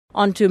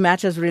On to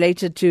matters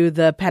related to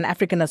the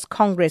Pan-Africanist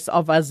Congress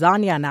of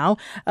Azania now.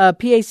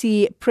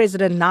 PAC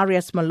President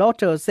Narius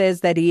Moloto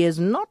says that he is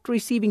not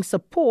receiving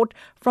support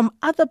from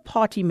other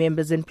party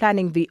members in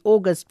planning the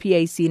August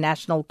PAC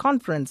National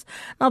Conference.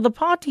 Now, the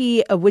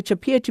party, which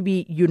appeared to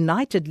be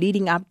united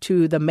leading up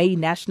to the May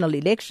national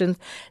elections,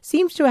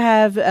 seems to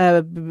have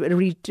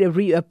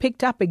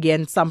picked up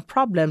again some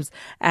problems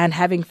and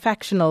having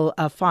factional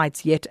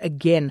fights yet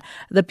again.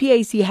 The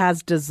PAC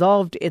has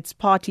dissolved its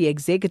party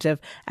executive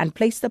and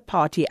placed the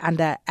party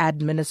under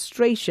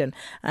administration.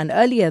 And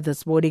earlier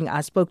this morning,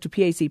 I spoke to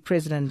PAC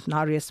President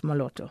Narius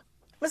Moloto.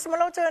 Mr.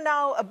 Moloto,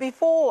 now,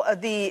 before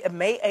the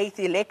May 8th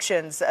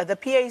elections, the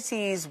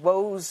PAC's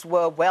woes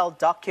were well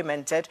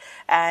documented,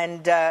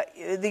 and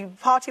the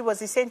party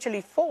was essentially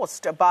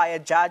forced by a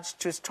judge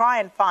to try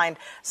and find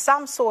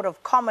some sort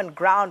of common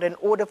ground in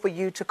order for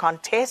you to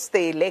contest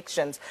the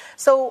elections.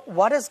 So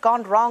what has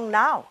gone wrong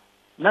now?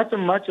 Nothing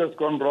much has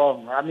gone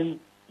wrong. I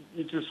mean,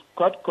 it is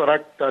quite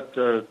correct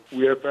that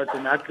we have had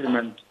an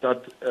agreement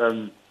that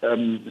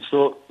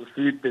so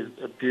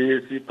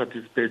PAC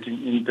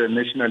participating in the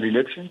national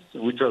elections,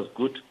 which was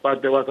good.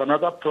 But there was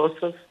another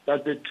process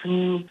that the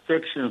two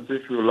sections,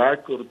 if you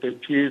like, or the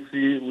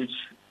PAC, which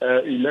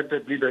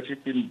elected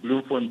leadership in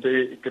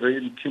Bloemfontein,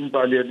 in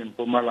Kimberley and in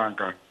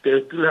Mpumalanga,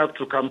 they still have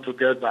to come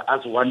together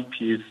as one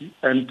PAC.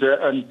 And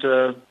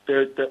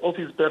the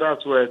office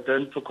bearers were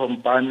then to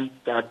combine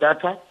their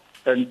data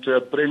and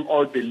bring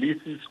all the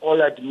lists,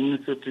 all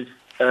administrative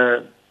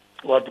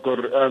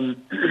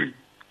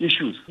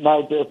issues.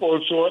 Now, they have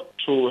also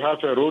to have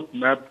a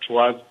roadmap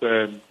towards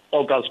the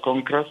August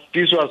Congress.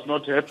 This was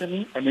not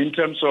happening, and in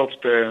terms of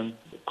the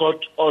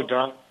court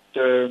order,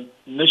 the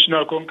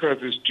National Congress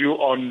is due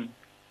on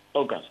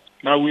August.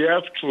 Now,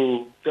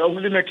 the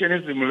only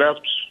mechanism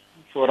left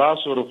for us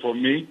or for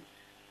me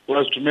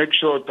was to make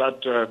sure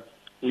that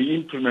we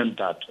implement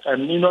that.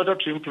 And in order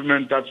to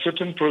implement that,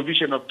 certain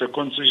provisions of the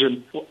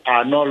Constitution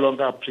are no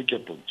longer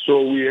applicable.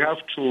 So we have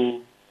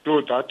to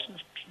do that.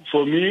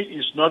 For me,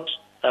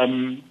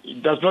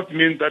 it does not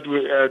mean that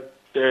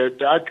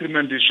the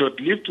agreement is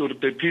short-lived or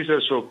the peace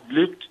is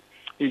short-lived.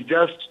 It's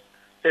just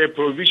a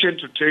provision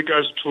to take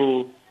us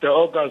to the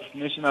August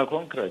National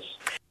Congress.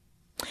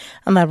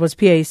 And that was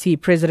PAC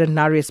President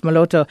Narius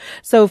Moloto.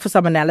 So for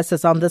some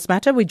analysis on this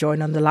matter, we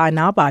join on the line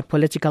now by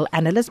political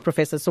analyst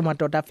Professor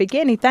Sumadoda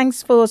Fikeni.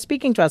 Thanks for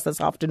speaking to us this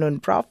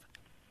afternoon, Prof.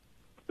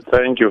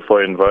 Thank you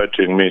for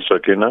inviting me,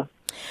 Sakina.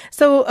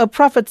 So,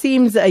 Prof, it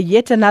seems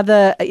yet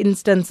another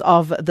instance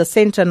of the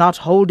centre not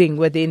holding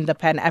within the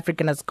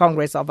Pan-Africanist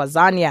Congress of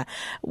Azania.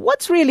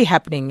 What's really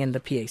happening in the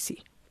PAC?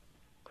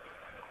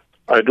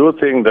 I do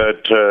think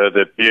that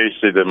the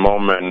PAC, the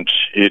moment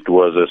it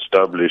was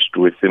established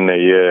within a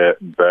year,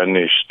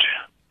 vanished.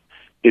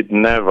 It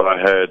never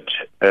had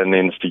an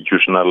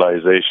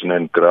institutionalization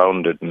and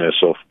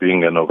groundedness of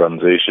being an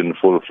organization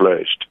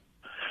full-fledged.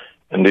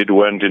 And it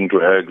went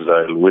into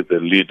exile with the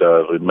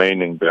leader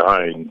remaining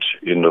behind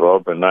in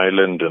Robben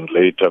Island and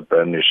later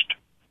banished.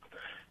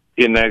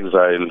 In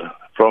exile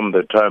from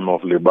the time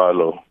of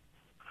Libalo,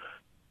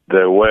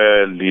 there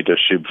were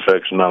leadership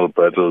factional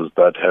battles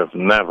that have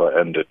never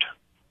ended.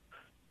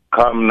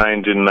 Come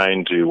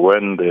 1990,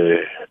 when the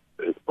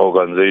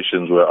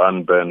organizations were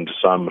unbanned,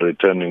 some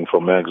returning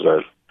from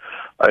exile,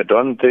 I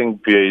don't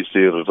think PAC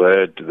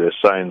read the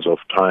signs of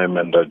time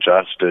and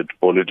adjusted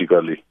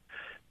politically.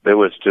 They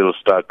were still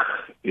stuck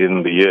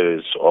in the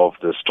years of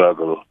the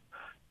struggle,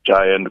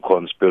 giant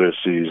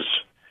conspiracies,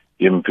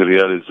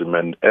 imperialism,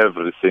 and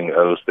everything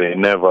else. They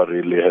never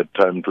really had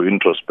time to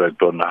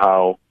introspect on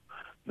how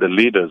the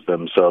leaders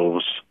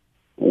themselves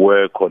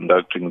were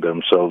conducting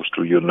themselves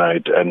to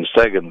unite. And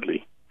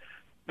secondly,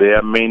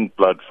 their main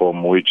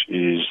platform, which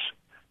is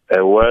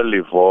a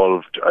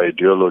well-evolved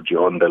ideology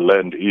on the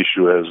land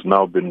issue, has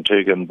now been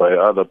taken by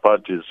other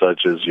parties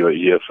such as your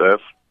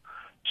EFF.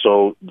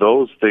 So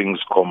those things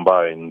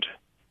combined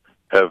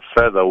have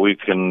further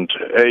weakened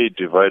a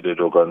divided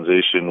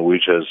organization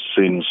which has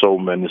seen so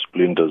many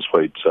splinters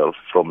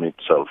from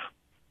itself.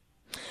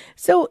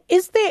 So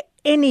is there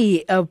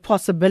any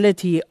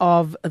possibility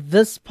of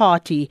this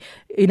party,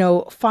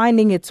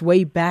 finding its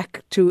way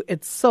back to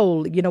its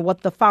soul,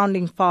 what the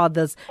founding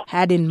fathers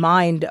had in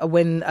mind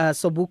when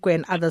Sobukwe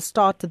and others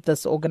started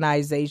this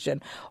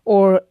organization?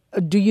 Or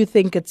do you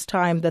think it's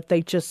time that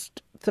they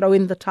just throw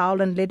in the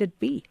towel and let it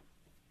be?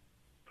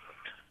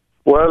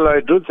 Well, I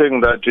do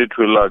think that it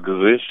will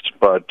exist,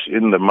 but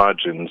in the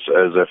margins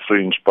as a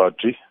fringe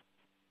party,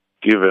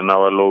 given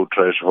our low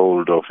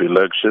threshold of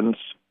elections,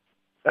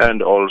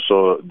 and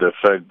also the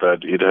fact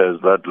that it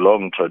has that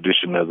long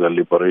tradition as a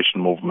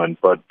liberation movement.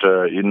 But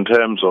in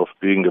terms of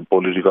being a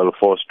political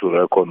force to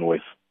reckon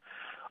with,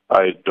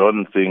 I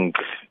don't think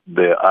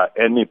there are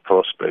any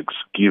prospects,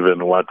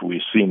 given what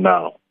we see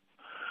now,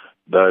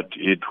 that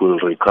it will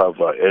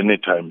recover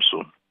anytime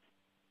soon.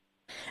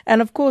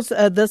 And of course,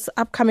 this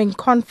upcoming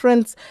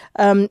conference,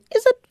 is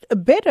it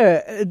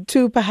better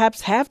to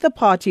perhaps have the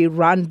party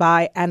run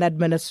by an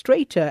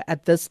administrator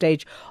at this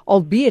stage,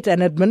 albeit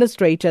an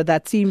administrator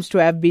that seems to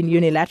have been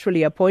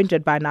unilaterally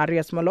appointed by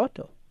Narius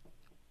Moloto?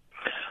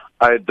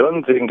 I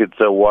don't think it's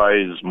a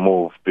wise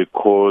move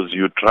because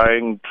you're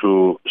trying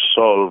to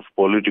solve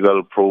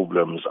political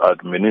problems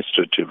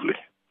administratively.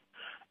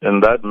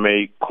 And that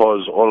may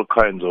cause all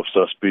kinds of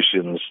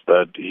suspicions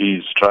that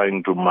he's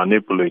trying to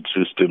manipulate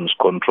systems,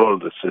 control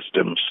the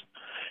systems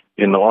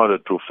in order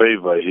to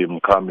favor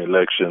him come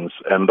elections.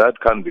 And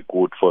that can be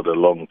good for the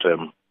long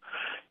term.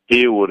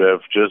 He would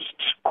have just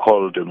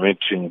called a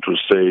meeting to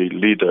say,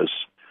 leaders,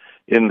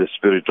 in the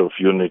spirit of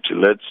unity,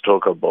 let's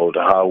talk about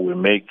how we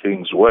make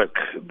things work.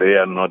 They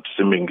are not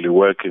seemingly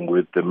working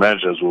with the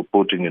measures we're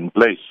putting in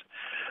place.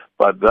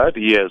 But that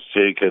he has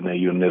taken a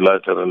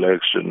unilateral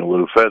action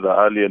will further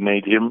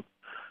alienate him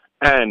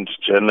and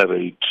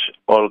generate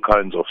all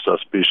kinds of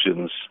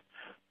suspicions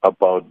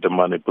about the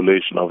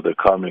manipulation of the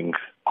coming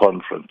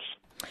conference.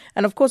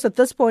 And of course, at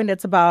this point,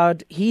 it's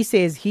about, he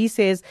says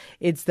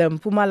it's the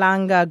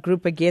Mpumalanga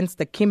group against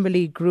the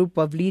Kimberley group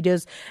of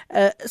leaders.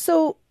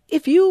 So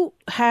if you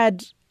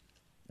had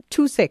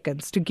 2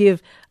 seconds to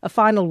give a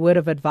final word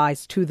of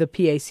advice to the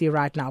PAC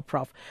right now,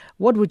 Prof,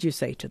 what would you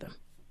say to them?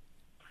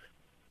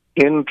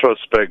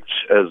 Introspect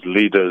as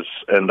leaders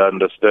and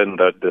understand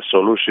that the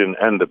solution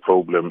and the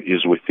problem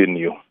is within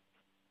you.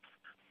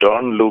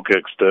 Don't look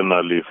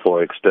externally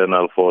for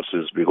external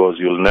forces because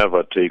you'll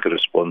never take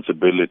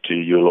responsibility.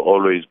 You'll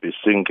always be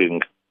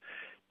sinking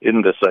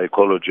in the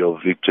psychology of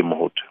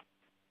victimhood.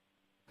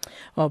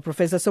 Well,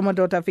 Professor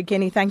Somadoda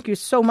Fikeni, thank you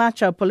so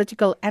much, our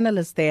political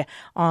analyst there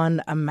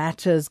on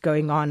matters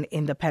going on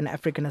in the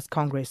Pan-Africanist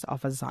Congress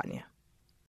of Azania.